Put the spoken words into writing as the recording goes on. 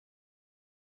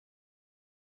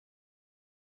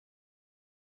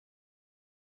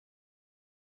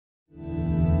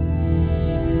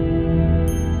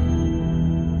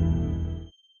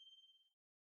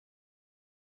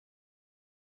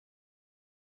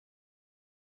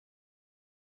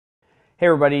Hey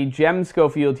everybody, Jem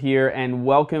Schofield here, and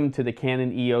welcome to the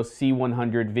Canon EOS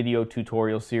C100 video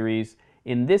tutorial series.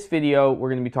 In this video, we're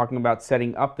going to be talking about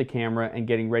setting up the camera and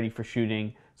getting ready for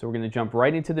shooting. So we're going to jump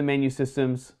right into the menu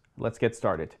systems. Let's get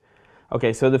started.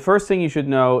 Okay, so the first thing you should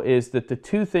know is that the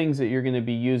two things that you're going to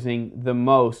be using the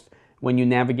most when you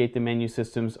navigate the menu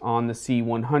systems on the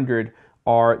C100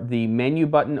 are the menu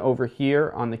button over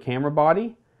here on the camera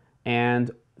body and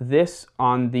this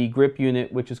on the grip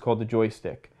unit, which is called the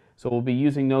joystick. So we'll be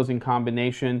using those in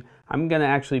combination. I'm going to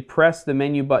actually press the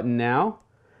menu button now,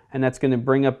 and that's going to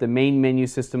bring up the main menu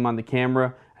system on the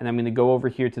camera. And I'm going to go over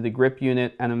here to the grip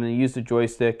unit, and I'm going to use the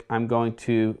joystick. I'm going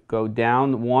to go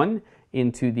down one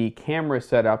into the camera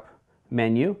setup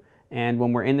menu. And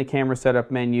when we're in the camera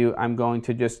setup menu, I'm going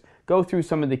to just go through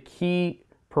some of the key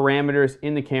parameters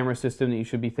in the camera system that you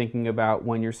should be thinking about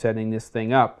when you're setting this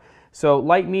thing up. So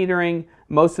light metering,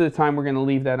 most of the time we're going to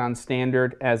leave that on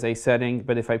standard as a setting,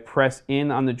 but if I press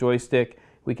in on the joystick,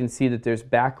 we can see that there's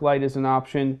backlight as an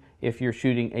option if you're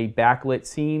shooting a backlit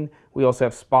scene. We also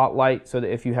have spotlight, so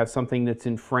that if you have something that's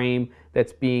in frame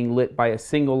that's being lit by a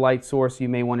single light source, you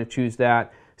may want to choose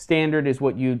that. Standard is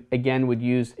what you, again, would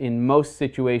use in most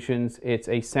situations. It's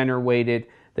a center weighted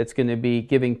that's going to be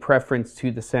giving preference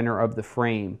to the center of the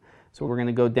frame. So we're going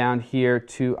to go down here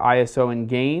to ISO and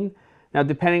gain. Now,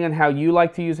 depending on how you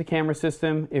like to use a camera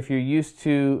system, if you're used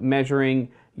to measuring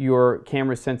your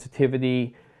camera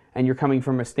sensitivity and you're coming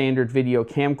from a standard video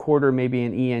camcorder, maybe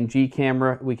an ENG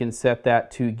camera, we can set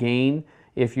that to gain.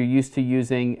 If you're used to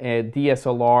using a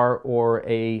DSLR or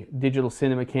a digital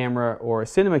cinema camera or a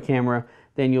cinema camera,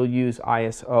 then you'll use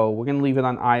ISO. We're going to leave it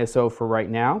on ISO for right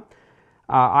now.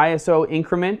 ISO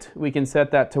increment, we can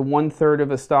set that to 1/3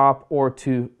 of a stop or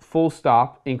to full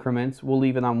stop increments. We'll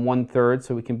leave it on 1/3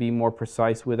 so we can be more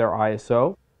precise with our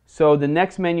ISO. So the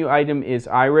next menu item is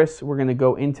iris. We're going to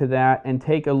go into that and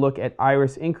take a look at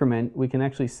iris increment. We can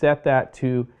actually set that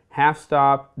to half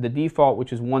stop, the default,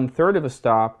 which is 1/3 of a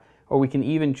stop, or we can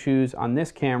even choose on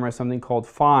this camera something called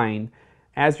fine.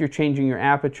 As you're changing your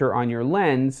aperture on your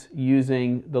lens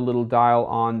using the little dial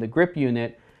on the grip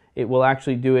unit, it will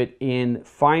actually do it in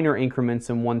finer increments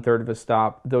than 1/3 of a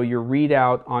stop, though your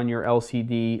readout on your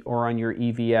LCD or on your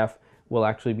EVF will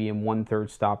actually be in 1/3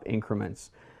 stop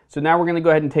increments. So now we're going to go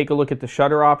ahead and take a look at the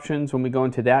shutter options. When we go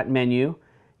into that menu,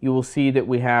 you will see that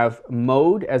we have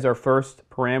mode as our first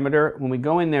parameter. When we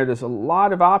go in there, there's a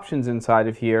lot of options inside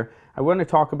of here. I want to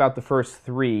talk about the first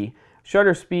three.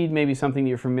 Shutter speed may be something that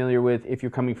you're familiar with if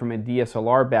you're coming from a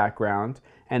DSLR background,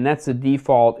 and that's the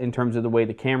default in terms of the way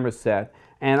the camera's set.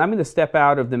 And I'm going to step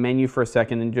out of the menu for a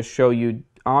second and just show you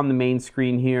on the main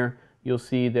screen here, you'll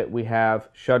see that we have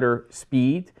shutter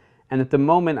speed. And at the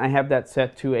moment, I have that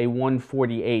set to a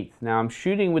 1/48. Now I'm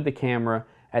shooting with the camera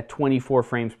at 24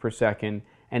 frames per second.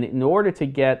 And in order to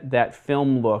get that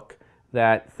film look,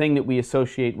 that thing that we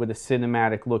associate with a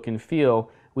cinematic look and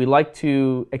feel, we like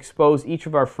to expose each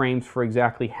of our frames for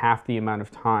exactly half the amount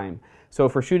of time. So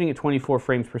if we're shooting at 24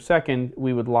 frames per second,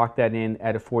 we would lock that in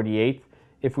at a 48th.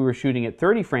 If we were shooting at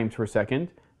 30 frames per second,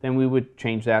 then we would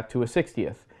change that to a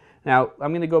 60th. Now, I'm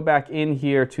going to go back in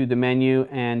here to the menu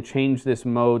and change this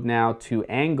mode now to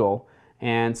angle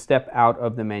and step out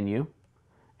of the menu.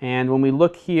 And when we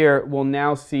look here, we'll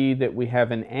now see that we have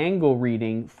an angle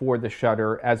reading for the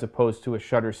shutter as opposed to a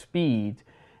shutter speed.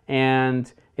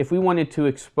 And if we wanted to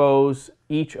expose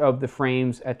each of the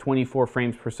frames at 24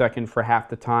 frames per second for half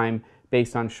the time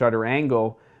based on shutter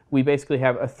angle, we basically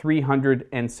have a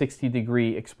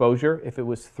 360-degree exposure. If it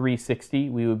was 360,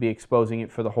 we would be exposing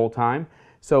it for the whole time.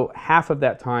 So half of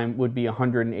that time would be a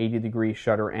 180-degree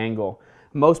shutter angle.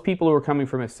 Most people who are coming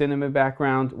from a cinema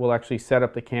background will actually set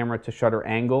up the camera to shutter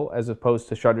angle as opposed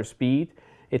to shutter speed.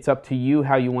 It's up to you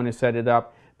how you want to set it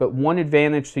up. But one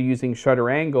advantage to using shutter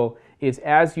angle is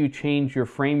as you change your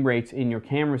frame rates in your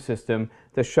camera system,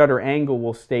 the shutter angle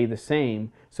will stay the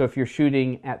same. So if you're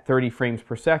shooting at 30 frames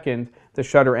per second, the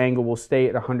shutter angle will stay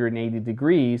at 180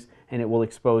 degrees and it will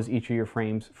expose each of your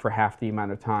frames for half the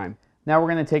amount of time. Now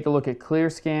we're going to take a look at clear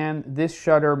scan. This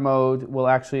shutter mode will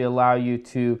actually allow you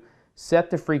to set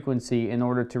the frequency in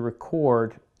order to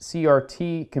record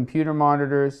CRT computer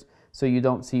monitors, so you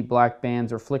don't see black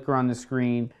bands or flicker on the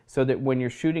screen, so that when you're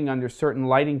shooting under certain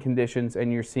lighting conditions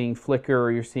and you're seeing flicker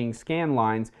or you're seeing scan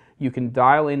lines, you can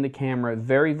dial in the camera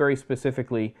very, very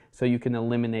specifically so you can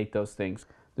eliminate those things.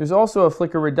 There's also a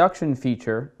flicker reduction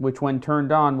feature, which when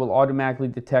turned on will automatically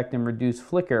detect and reduce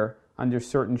flicker under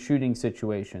certain shooting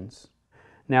situations.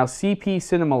 Now, CP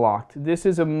Cinema Locked. This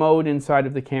is a mode inside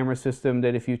of the camera system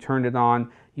that if you turn it on,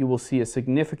 you will see a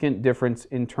significant difference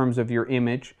in terms of your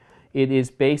image. It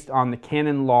is based on the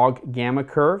Canon log gamma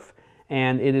curve,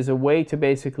 and it is a way to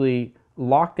basically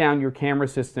lock down your camera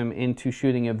system into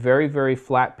shooting a very, very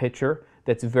flat picture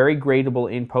that's very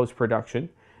gradable in post-production.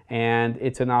 And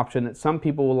it's an option that some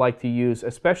people will like to use,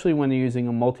 especially when they're using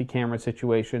a multi-camera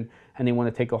situation and they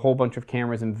want to take a whole bunch of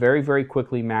cameras and very, very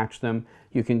quickly match them.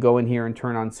 You can go in here and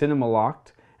turn on Cinema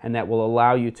Locked, and that will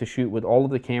allow you to shoot with all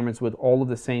of the cameras with all of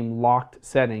the same locked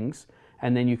settings.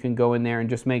 And then you can go in there and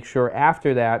just make sure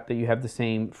after that that you have the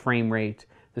same frame rate,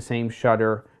 the same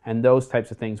shutter, and those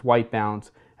types of things, white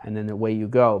balance, and then away you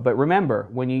go. But remember,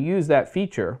 when you use that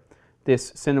feature,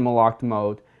 this Cinema Locked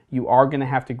mode, you are going to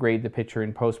have to grade the picture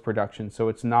in post-production, so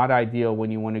it's not ideal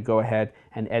when you want to go ahead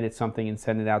and edit something and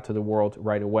send it out to the world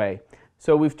right away.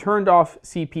 So we've turned off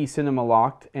CP Cinema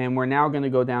Locked, and we're now going to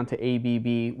go down to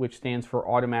ABB, which stands for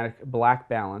Automatic Black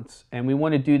Balance. And we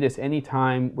want to do this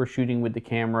anytime we're shooting with the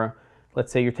camera.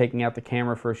 Let's say you're taking out the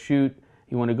camera for a shoot.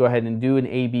 You want to go ahead and do an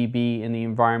ABB in the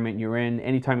environment you're in.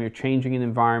 Anytime you're changing an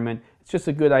environment, it's just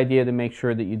a good idea to make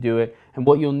sure that you do it. And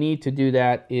what you'll need to do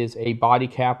that is a body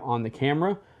cap on the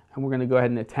camera. And we're going to go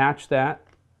ahead and attach that.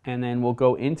 And then we'll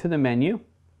go into the menu.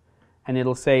 And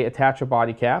it'll say attach a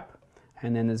body cap.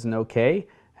 And then there's an OK.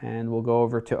 And we'll go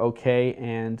over to OK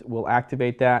and we'll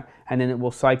activate that. And then it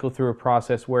will cycle through a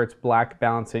process where it's black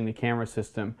balancing the camera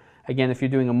system. Again, if you're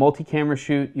doing a multi-camera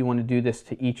shoot, you want to do this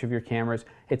to each of your cameras.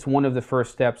 It's one of the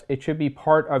first steps. It should be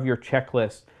part of your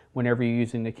checklist whenever you're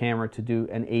using the camera to do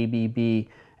an ABB.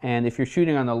 And if you're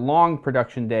shooting on a long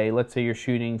production day, let's say you're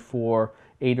shooting for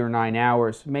 8 or 9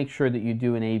 hours, make sure that you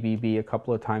do an ABB a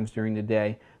couple of times during the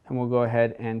day. And we'll go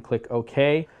ahead and click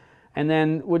OK. And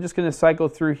then we're just going to cycle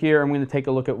through here. I'm going to take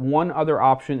a look at one other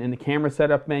option in the camera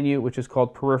setup menu, which is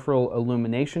called peripheral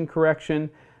illumination correction.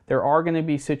 There are going to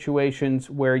be situations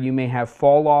where you may have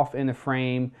fall off in a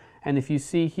frame. And if you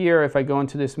see here, if I go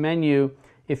into this menu,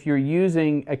 if you're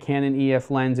using a Canon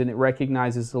EF lens and it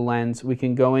recognizes the lens, we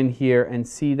can go in here and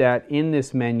see that in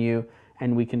this menu,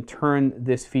 and we can turn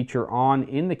this feature on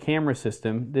in the camera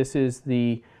system. This is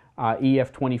the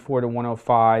EF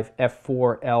 24-105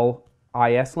 f4L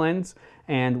IS lens,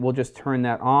 and we'll just turn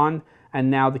that on, and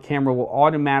now the camera will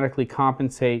automatically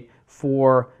compensate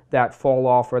for that fall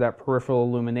off or that peripheral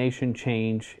illumination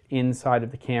change inside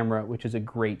of the camera, which is a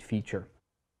great feature.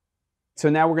 So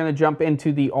now we're going to jump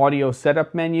into the audio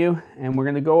setup menu, and we're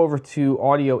going to go over to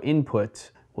audio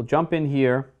input. We'll jump in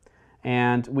here,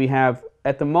 and we have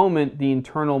at the moment the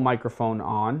internal microphone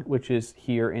on, which is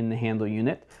here in the handle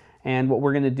unit. And what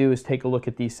we're going to do is take a look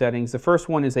at these settings. The first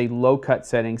one is a low cut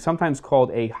setting, sometimes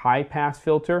called a high pass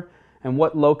filter. And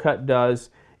what low cut does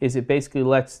is it basically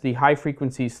lets the high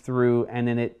frequencies through, and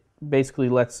then it basically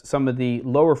lets some of the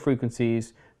lower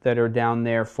frequencies that are down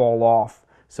there fall off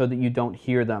so that you don't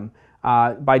hear them.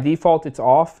 By default, it's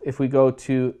off. If we go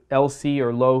to LC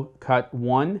or low cut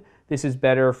 1, this is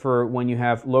better for when you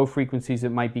have low frequencies that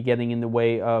might be getting in the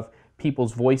way of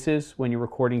people's voices when you're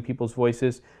recording people's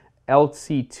voices.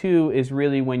 LC2 is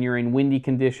really when you're in windy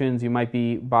conditions. You might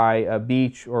be by a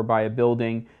beach or by a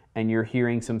building and you're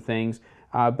hearing some things.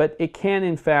 But it can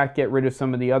in fact get rid of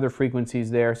some of the other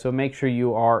frequencies there, so make sure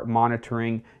you are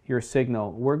monitoring your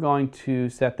signal. We're going to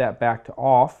set that back to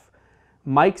off.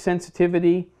 Mic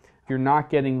sensitivity, if you're not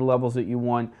getting the levels that you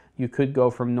want, you could go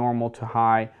from normal to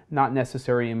high. Not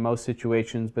necessary in most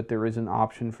situations, but there is an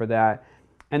option for that.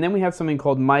 And then we have something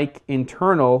called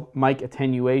internal mic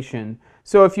attenuation.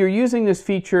 So if you're using this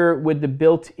feature with the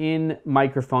built-in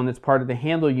microphone that's part of the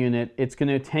handle unit, it's going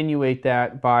to attenuate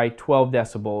that by 12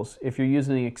 decibels. If you're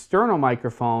using the external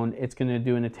microphone, it's going to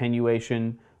do an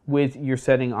attenuation with your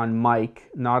setting on mic,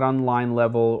 not on line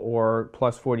level or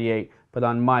plus 48, but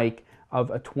on mic of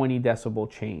a 20 decibel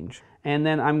change. And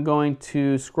then I'm going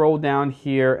to scroll down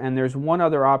here, and there's one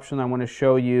other option I want to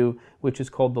show you, which is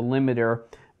called the limiter.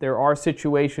 There are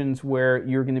situations where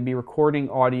you're going to be recording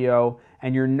audio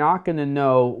and you're not going to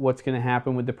know what's going to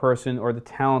happen with the person or the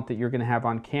talent that you're going to have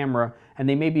on camera, and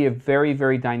they may be a very,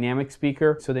 very dynamic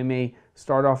speaker, so they may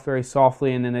start off very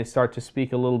softly and then they start to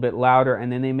speak a little bit louder,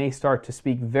 and then they may start to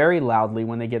speak very loudly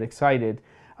when they get excited.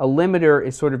 A limiter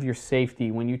is sort of your safety.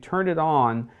 When you turn it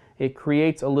on, it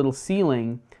creates a little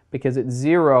ceiling because it's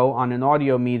 0 on an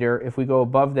audio meter. If we go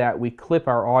above that, we clip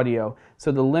our audio. So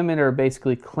the limiter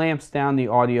basically clamps down the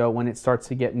audio when it starts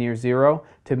to get near 0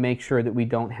 to make sure that we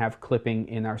don't have clipping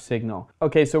in our signal.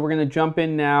 Okay, so we're going to jump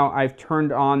in now. I've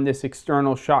turned on this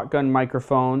external shotgun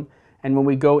microphone, and when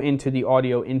we go into the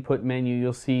audio input menu,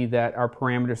 you'll see that our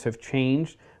parameters have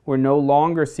changed. We're no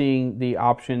longer seeing the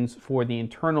options for the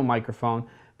internal microphone.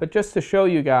 But just to show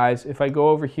you guys, if I go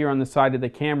over here on the side of the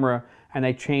camera and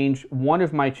I change one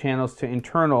of my channels to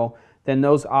internal, then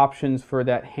those options for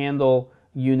that handle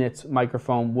unit's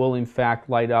microphone will in fact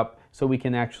light up, so we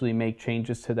can actually make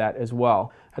changes to that as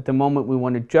well. At the moment we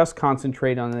want to just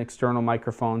concentrate on an external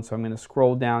microphone, so I'm going to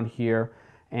scroll down here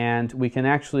and we can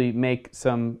actually make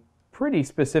some pretty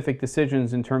specific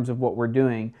decisions in terms of what we're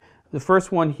doing. The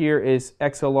first one here is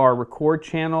XLR record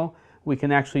channel. We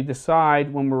can actually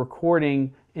decide when we're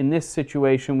recording. In this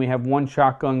situation, we have one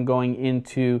shotgun going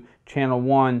into channel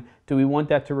 1. Do we want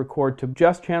that to record to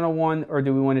just channel 1, or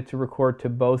do we want it to record to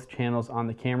both channels on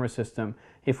the camera system?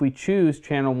 If we choose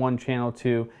channel 1, channel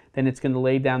 2, then it's going to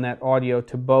lay down that audio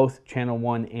to both channel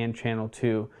 1 and channel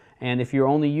 2. And if you're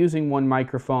only using one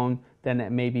microphone, then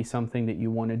that may be something that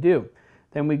you want to do.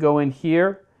 Then we go in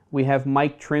here, we have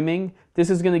mic trimming. This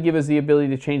is going to give us the ability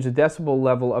to change the decibel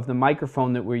level of the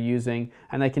microphone that we're using,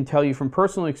 and I can tell you from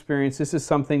personal experience, this is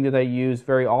something that I use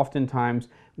very oftentimes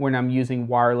when I'm using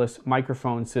wireless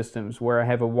microphone systems, where I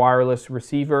have a wireless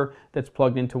receiver that's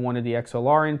plugged into one of the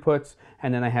XLR inputs,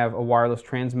 and then I have a wireless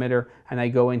transmitter, and I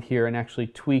go in here and actually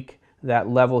tweak that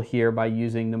level here by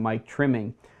using the mic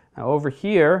trimming. Now over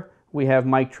here, we have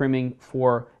mic trimming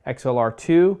for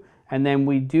XLR2, and then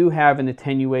we do have an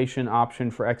attenuation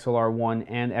option for XLR1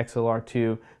 and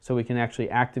XLR2, so we can actually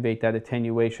activate that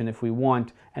attenuation if we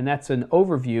want. And that's an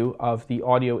overview of the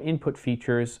audio input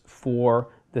features for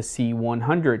the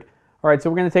C100. All right, so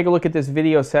we're going to take a look at this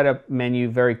video setup menu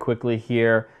very quickly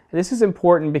here. This is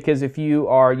important because if you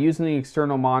are using an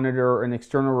external monitor or an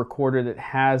external recorder that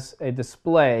has a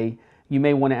display, you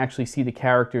may want to actually see the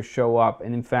characters show up.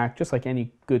 And in fact, just like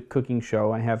any good cooking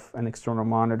show, I have an external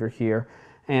monitor here.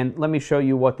 And let me show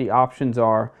you what the options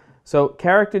are. So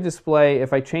character display,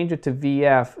 if I change it to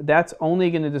VF, that's only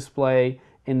going to display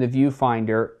in the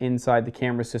viewfinder inside the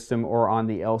camera system or on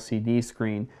the LCD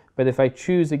screen. But if I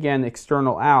choose again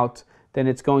external out, then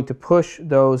it's going to push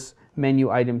those menu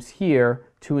items here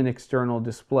to an external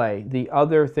display. The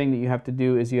other thing that you have to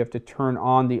do is you have to turn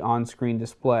on the on-screen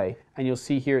display. And you'll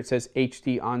see here it says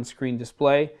HD on-screen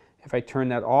display. If I turn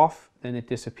that off, then it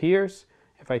disappears.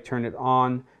 If I turn it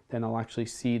on, then I'll actually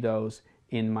see those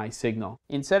in my signal.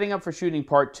 In setting up for shooting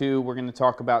part 2, we're going to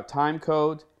talk about time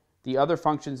code, the other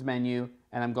functions menu,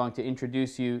 and I'm going to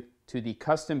introduce you to the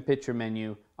custom picture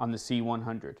menu on the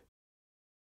C100.